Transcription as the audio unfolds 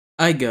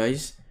Hi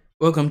guys,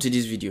 welcome to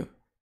this video.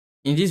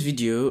 In this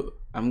video,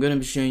 I'm going to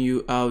be showing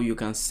you how you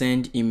can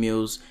send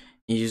emails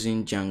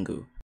using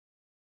Django.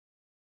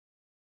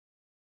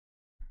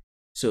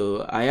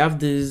 So I have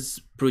this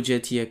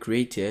project here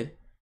created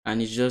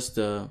and it's just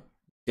a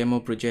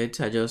demo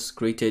project. I just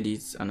created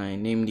it and I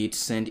named it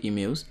Send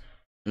Emails,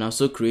 and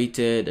also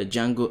created a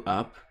Django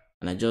app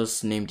and I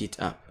just named it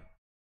app.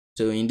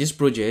 So in this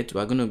project,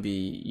 we're going to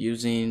be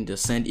using the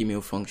send email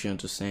function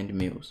to send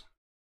mails.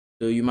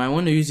 So you might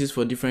want to use this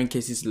for different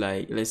cases,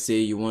 like let's say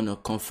you want to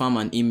confirm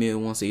an email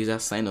once a user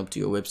sign up to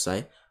your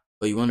website,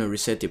 or you want to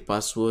reset a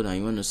password and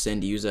you want to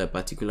send the user a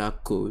particular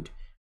code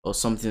or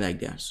something like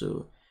that.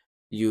 So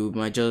you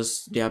might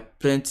there are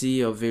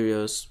plenty of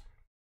various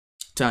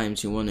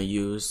times you want to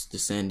use the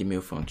send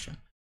email function.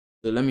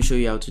 So let me show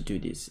you how to do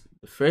this.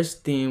 The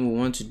first thing we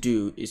want to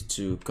do is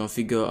to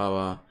configure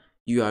our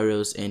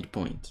URLs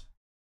endpoint.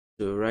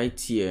 So right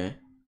here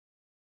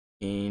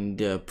in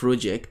the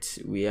project,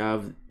 we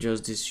have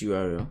just this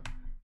URL.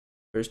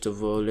 First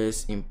of all,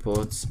 let's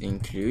import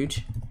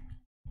include,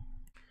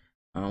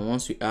 and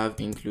once we have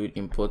include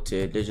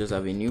imported, let's just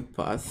have a new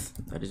path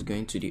that is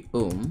going to the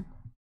home,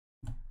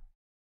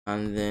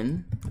 and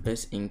then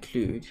let's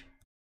include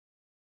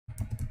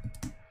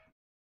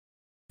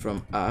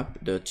from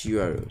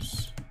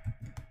app.urls.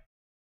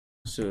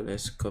 So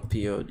let's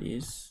copy all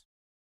this.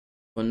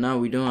 For now,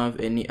 we don't have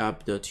any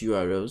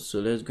app.urls, so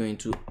let's go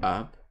into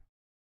app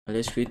and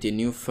let's create a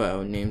new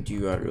file named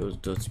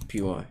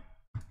urls.py,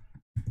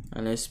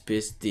 and let's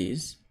paste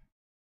this.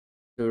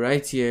 So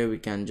right here we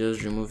can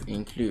just remove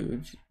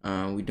include,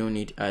 and we don't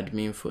need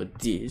admin for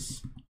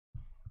this.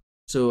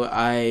 So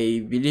I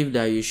believe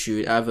that you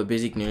should have a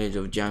basic knowledge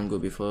of Django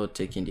before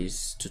taking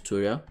this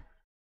tutorial,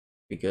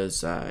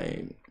 because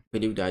I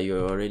believe that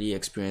you're already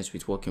experienced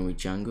with working with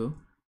Django.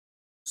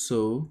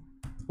 So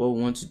what we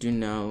want to do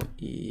now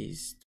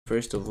is,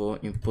 first of all,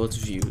 import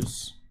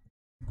views.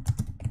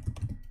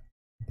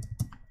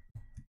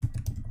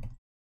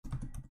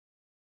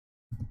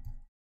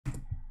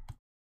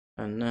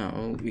 And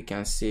now we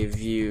can say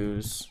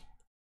views.home,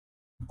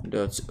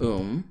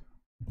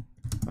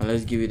 and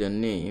let's give it a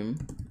name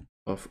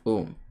of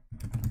home.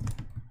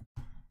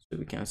 So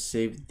we can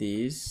save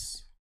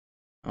this,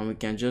 and we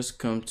can just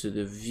come to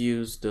the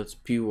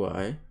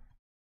views.py,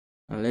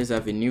 and let's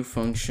have a new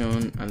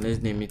function and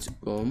let's name it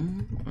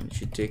home, and it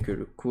should take a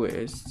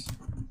request,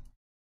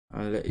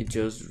 and let it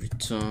just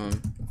return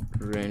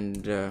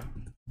render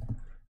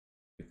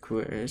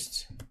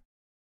request,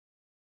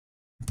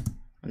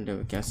 and then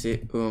we can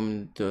say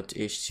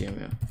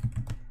home.html.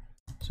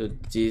 So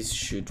this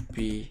should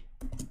be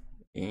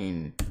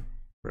in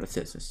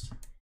processes.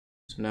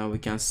 So now we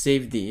can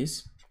save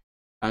this,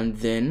 and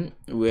then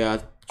we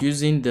are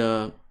using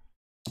the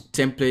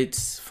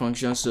templates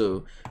function.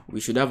 So we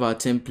should have our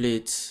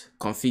template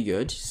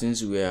configured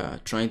since we are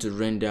trying to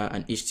render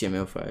an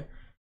HTML file,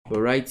 but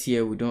right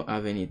here we don't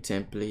have any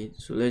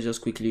template. So let's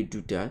just quickly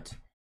do that.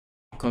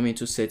 Come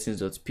into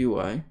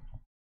settings.py.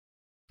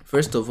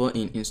 First of all,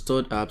 in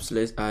installed apps,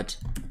 let's add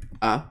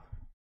app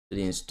to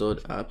the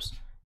installed apps,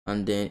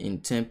 and then in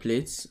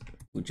templates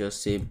we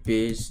just say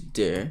base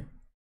there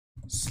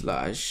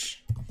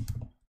slash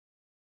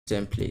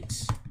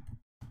templates.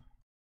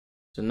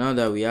 So now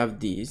that we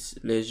have this,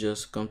 let's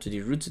just come to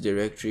the root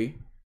directory,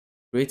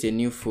 create a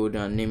new folder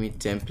and name it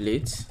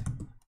template,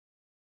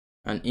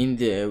 and in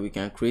there we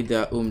can create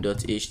that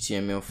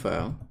home.html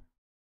file,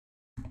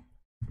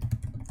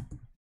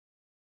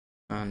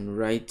 and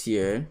right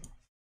here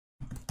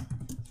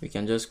we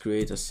can just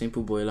create a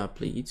simple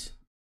boilerplate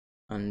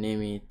and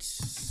name it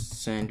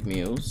send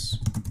mails,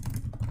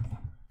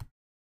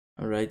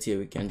 and right here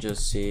we can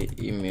just say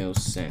email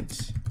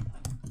sent.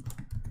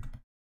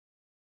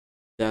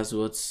 That's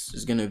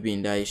what's going to be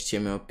in the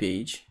HTML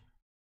page,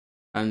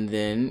 and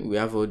then we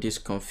have all this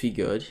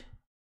configured,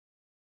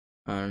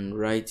 and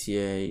right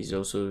here is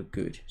also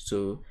good.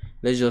 So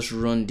let's just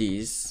run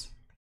this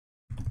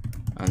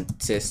and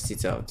test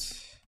it out.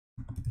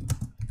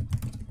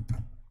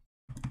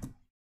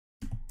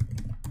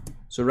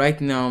 So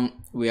right now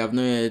we have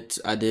not yet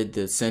added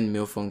the send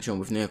mail function.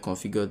 We've not yet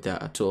configured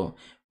that at all.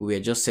 We are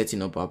just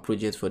setting up our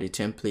project for the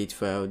template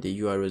file, the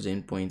URLs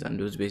endpoint, and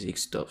those basic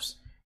stuffs.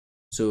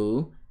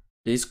 So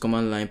this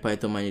command line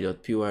python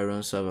manu.py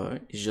run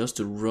server is just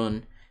to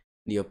run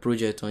your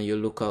project on your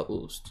local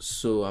host.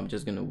 So I'm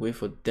just going to wait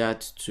for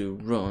that to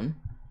run,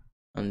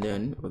 and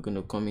then we're going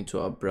to come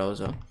into our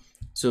browser.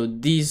 So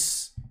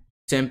this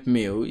temp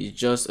mail is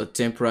just a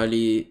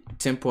temporary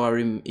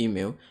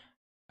email,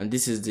 and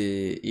this is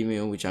the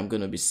email which I'm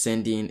going to be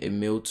sending a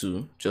mail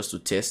to, just to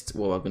test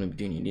what we're going to be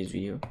doing in this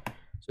video.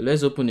 So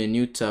let's open a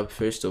new tab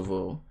first of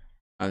all,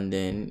 and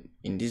then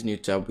in this new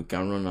tab we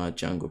can run our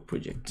Django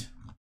project.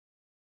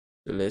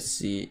 So let's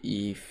see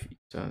if it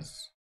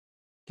has.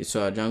 Okay,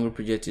 so our Django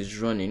project is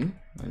running,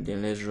 and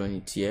then let's run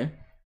it here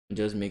and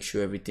just make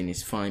sure everything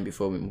is fine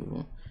before we move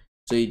on.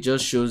 So it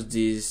just shows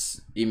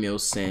this email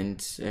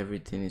sent,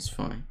 everything is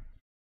fine.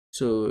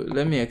 So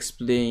let me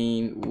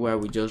explain why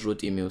we just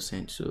wrote email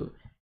sent. So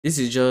this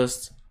is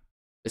just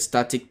a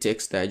static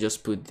text that I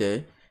just put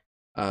there.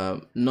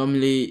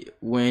 Normally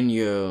when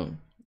you're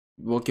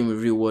working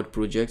with real world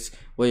projects,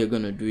 what you're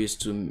going to do is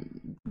to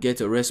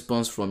get a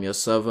response from your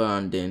server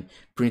and then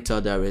print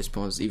out that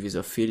response if it's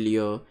a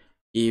failure,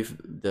 if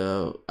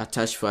the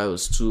attached file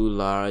was too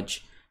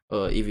large,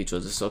 or if it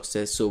was a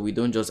success. So we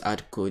don't just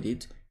add code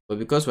it, but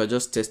because we're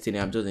just testing it,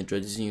 I'm just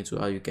introducing you to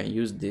how you can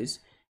use this.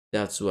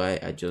 That's why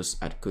I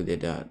just add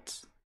coded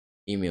that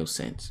email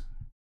sent.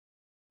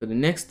 So the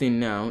next thing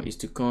now is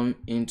to come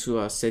into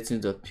our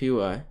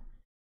settings.py.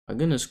 I'm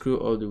gonna scroll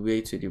all the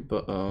way to the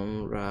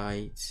bottom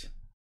right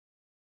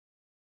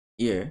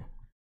here,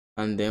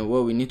 and then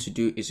what we need to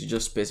do is to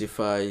just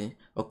specify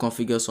or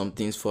configure some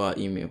things for our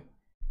email.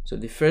 So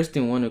the first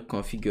thing we want to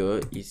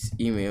configure is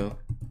email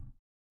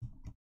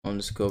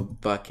underscore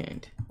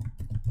backend.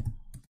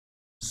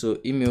 So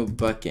email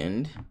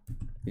backend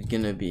is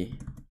gonna be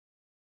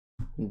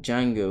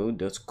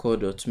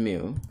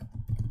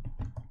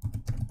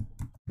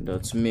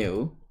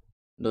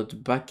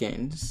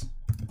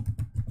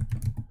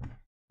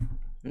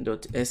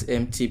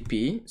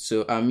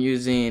So I'm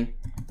using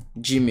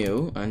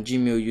Gmail, and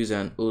Gmail uses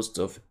an host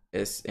of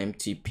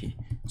SMTP.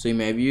 So you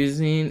might be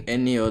using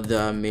any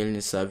other mailing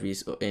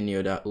service or any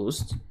other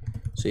host.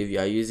 So if you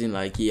are using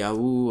like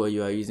Yahoo or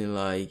you are using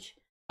like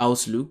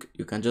Outlook,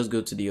 you can just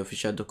go to the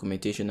official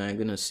documentation and you're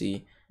gonna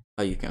see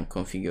how you can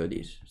configure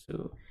this.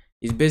 So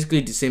it's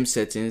basically the same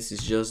settings,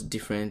 it's just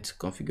different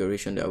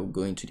configuration that will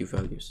go into the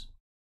values.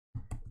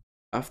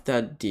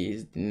 After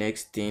this, the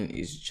next thing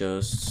is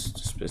just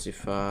to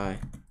specify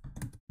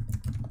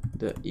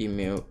the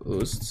email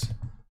host.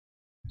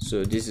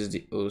 So this is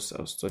the host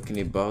I was talking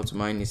about.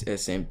 Mine is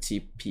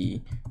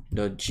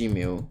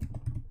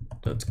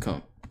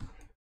smtp.gmail.com,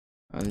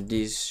 and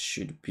this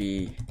should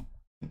be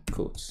in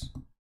quotes.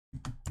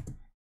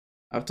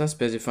 After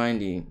specifying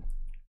the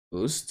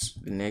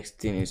host, the next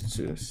thing is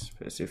to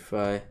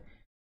specify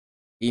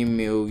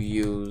email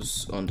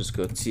use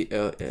underscore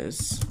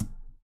TLS,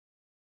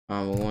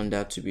 and we want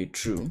that to be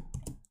true.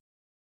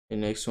 The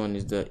next one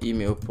is the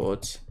email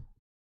port,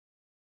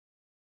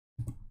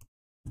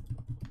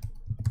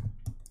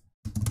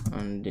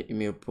 and the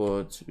email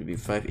port will be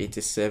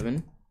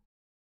 587,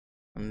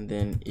 and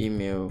then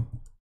email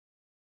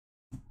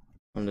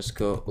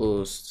underscore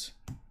host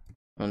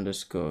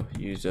underscore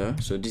user.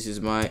 So this is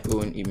my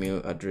own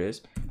email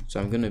address, so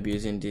I'm going to be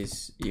using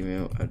this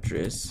email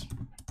address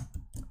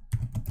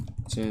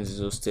since it's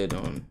hosted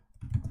on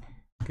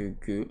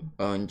Google,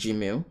 on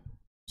Gmail.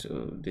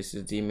 So this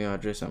is the email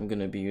address I'm going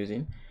to be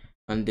using.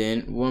 And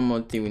then one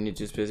more thing we need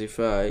to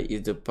specify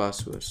is the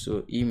password.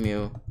 So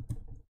email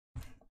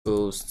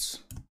host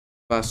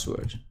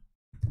password.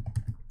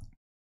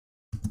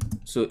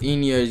 So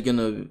in here is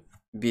gonna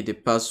be the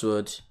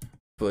password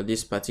for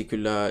this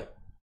particular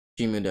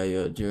Gmail that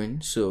you're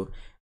doing. So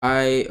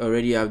I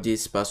already have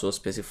this password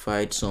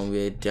specified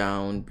somewhere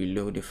down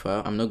below the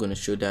file. I'm not going to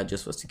show that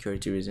just for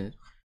security reasons,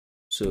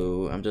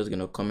 so I'm just going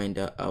to comment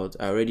that out.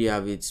 I already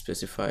have it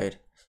specified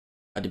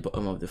at the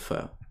bottom of the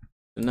file.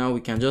 So now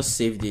we can just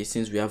save this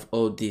since we have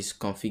all this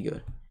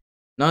configured.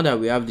 Now that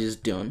we have this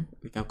done,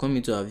 we can come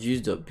into our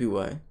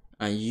views.py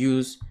and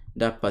use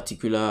that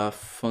particular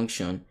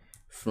function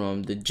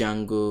from the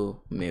Django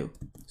mail.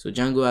 So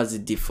Django has the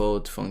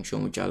default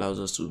function which allows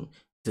us to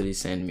easily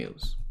send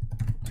mails.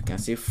 You can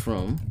say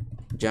from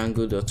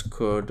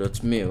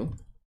django.core.mail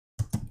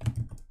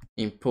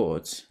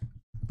import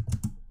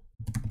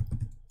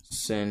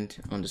send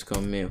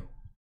underscore mail.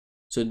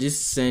 So this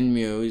send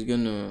mail is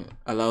gonna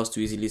allow us to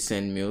easily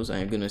send mails, and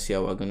you're gonna see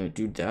how we're gonna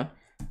do that.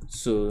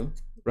 So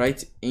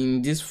right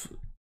in this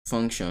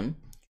function,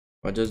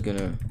 we're just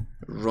gonna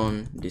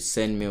run the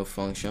send mail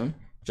function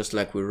just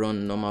like we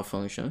run normal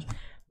functions,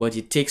 but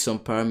it takes some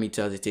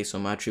parameters, it takes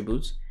some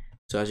attributes.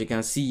 So as you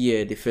can see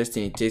here, the first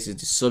thing it takes is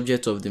the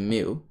subject of the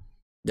mail,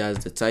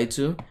 that's the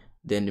title,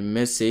 then the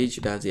message,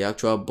 that's the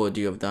actual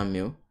body of that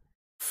mail.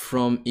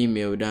 From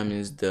email, that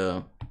means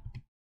the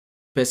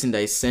person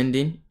that is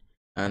sending,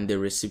 and the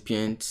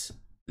recipient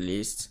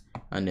list,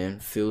 and then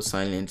fill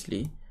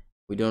silently.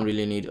 We don't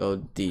really need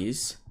all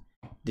these.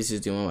 This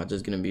is the one we're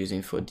just going to be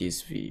using for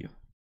this video.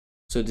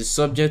 So the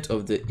subject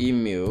of the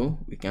email,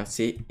 we can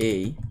say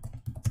A,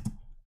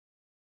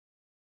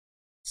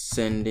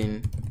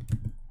 sending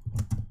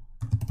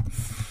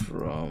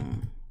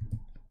from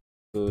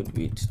code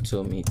with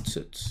Tommy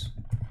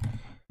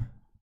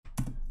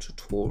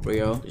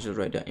tutorial. Just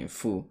write that in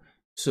full.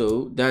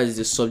 So that is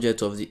the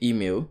subject of the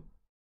email,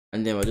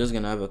 and then we're just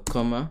gonna have a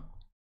comma,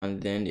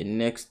 and then the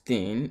next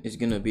thing is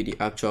gonna be the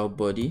actual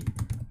body.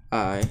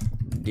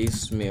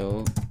 This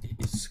mail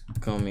is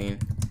coming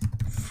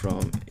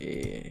from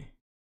a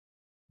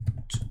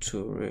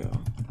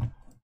tutorial.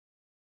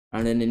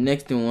 And then the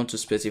next thing we want to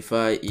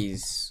specify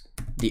is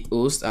the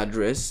host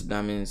address.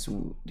 That means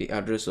the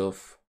address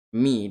of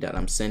me that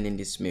I'm sending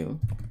this mail.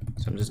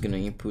 So I'm just gonna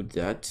input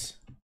that.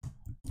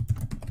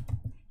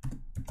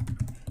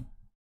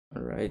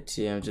 All right,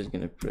 here I'm just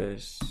gonna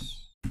press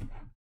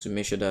to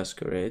make sure that's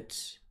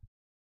correct.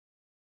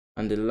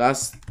 And the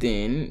last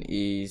thing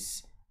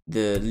is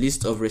the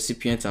list of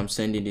recipients I'm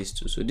sending this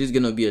to. So this is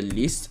gonna be a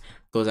list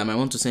because I might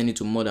want to send it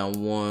to more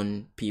than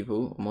one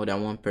people, more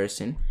than one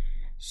person.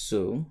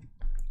 So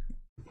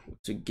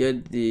to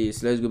get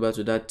this, let's go back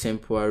to that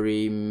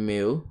temporary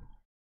mail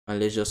and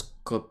let's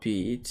just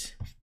copy it.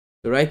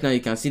 So right now you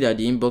can see that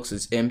the inbox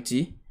is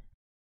empty.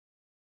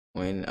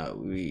 When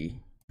we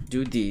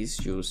do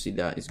this, you'll see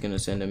that it's going to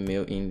send a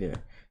mail in there.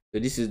 So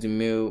this is the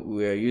mail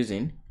we are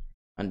using,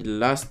 and the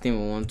last thing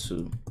we want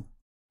to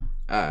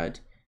add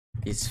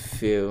is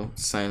fail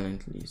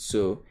silently.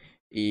 So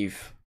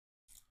if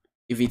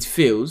it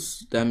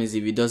fails, that means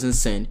if it doesn't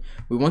send,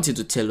 we want it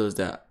to tell us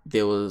that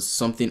there was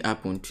something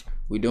happened.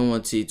 We don't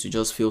want it to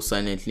just fail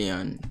silently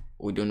and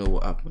we don't know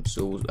what happened.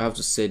 So we'll have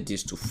to set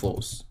this to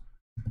false.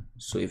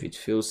 So if it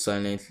fails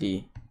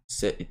silently,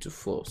 set it to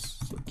false.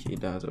 Okay,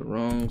 that's a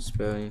wrong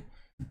spelling.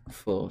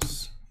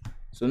 False.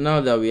 So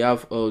now that we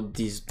have all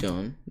this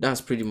done,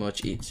 that's pretty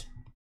much it.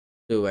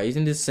 So we're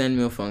using the send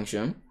mail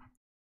function.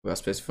 We are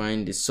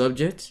specifying the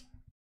subject,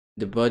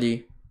 the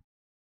body,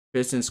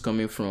 person it's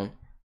coming from,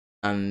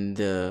 and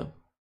the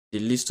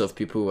list of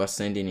people we are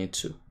sending it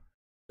to.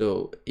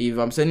 So if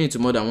I'm sending it to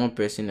more than one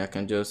person, I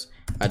can just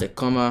add a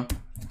comma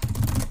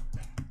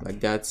like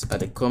that,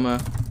 add a comma,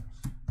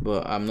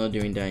 but I'm not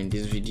doing that in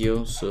this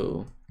video.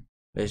 So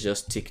let's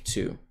just stick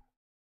to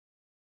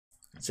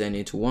send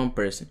it to one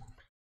person.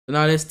 So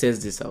now let's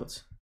test this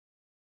out.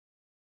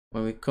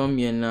 When we come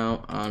here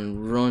now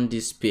and run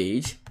this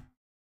page,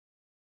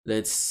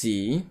 let's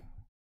see.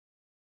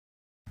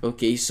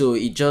 Okay, so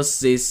it just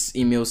says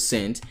email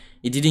sent.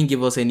 It didn't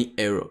give us any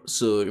error.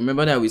 So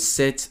remember that we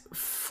set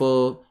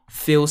for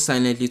fail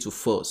silently to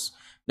false.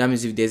 That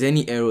means if there's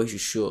any error, it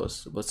should show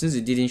us. But since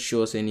it didn't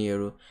show us any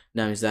error,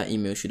 that means that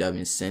email should have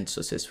been sent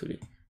successfully.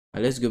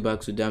 Now let's go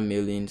back to that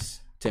mailings,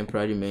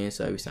 temporary mailing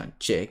service, and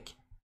check.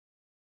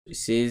 It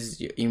says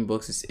your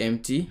inbox is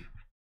empty.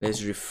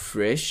 Let's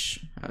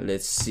refresh and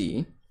let's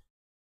see.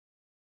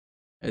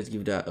 Let's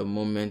give that a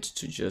moment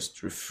to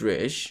just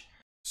refresh.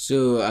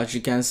 So as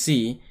you can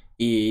see,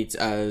 it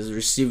has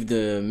received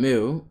the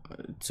mail.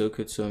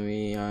 Toko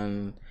Tomi,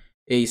 and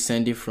a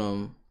send it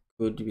from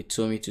Code with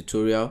Tomi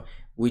tutorial,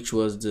 which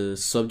was the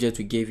subject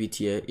we gave it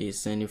here.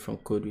 Is sending from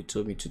Code with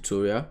Tomi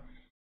tutorial.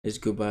 Let's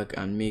go back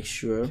and make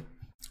sure.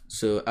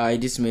 So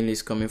this mail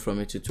is coming from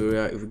a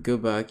tutorial. If we go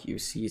back, you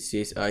see it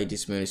says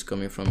this mail is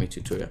coming from a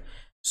tutorial.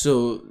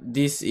 So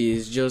this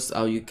is just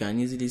how you can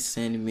easily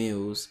send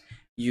mails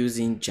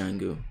using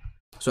Django.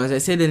 So as I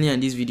said earlier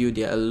in this video,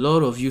 there are a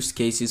lot of use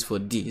cases for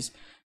this.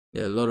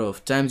 There are a lot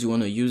of times you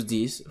want to use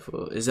this.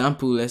 For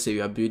example, let's say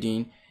you are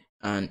building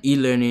an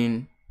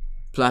e-learning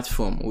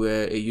platform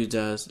where a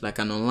user's like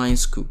an online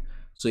school.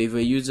 So if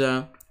a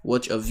user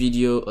watch a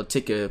video or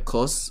take a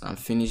course and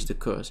finish the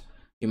course,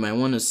 you might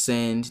want to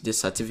send the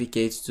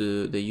certificate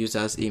to the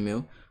user's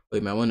email, or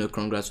you might want to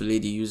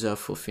congratulate the user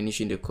for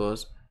finishing the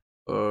course,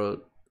 or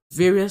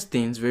various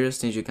things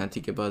you can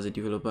think about as a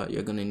developer.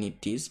 You're going to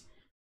need this.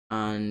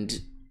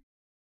 And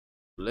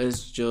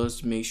let's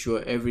just make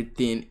sure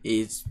everything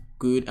is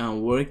good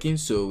and working.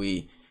 So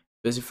we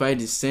specified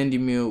the send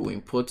email, we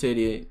imported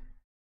it,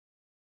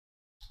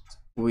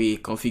 we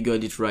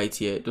configured it right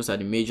here. Those are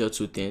the major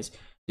two things.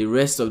 The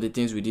rest of the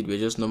things we did were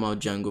just normal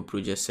Django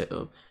project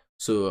setup.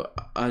 So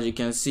as you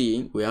can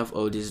see, we have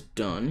all this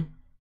done,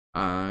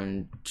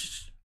 and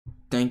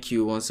thank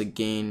you once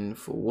again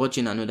for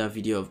watching another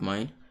video of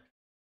mine.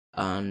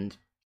 And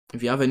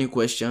if you have any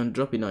question,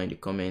 drop it down in the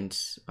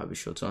comments. I'll be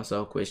sure to answer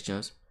all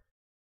questions.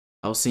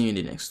 I'll see you in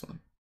the next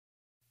one.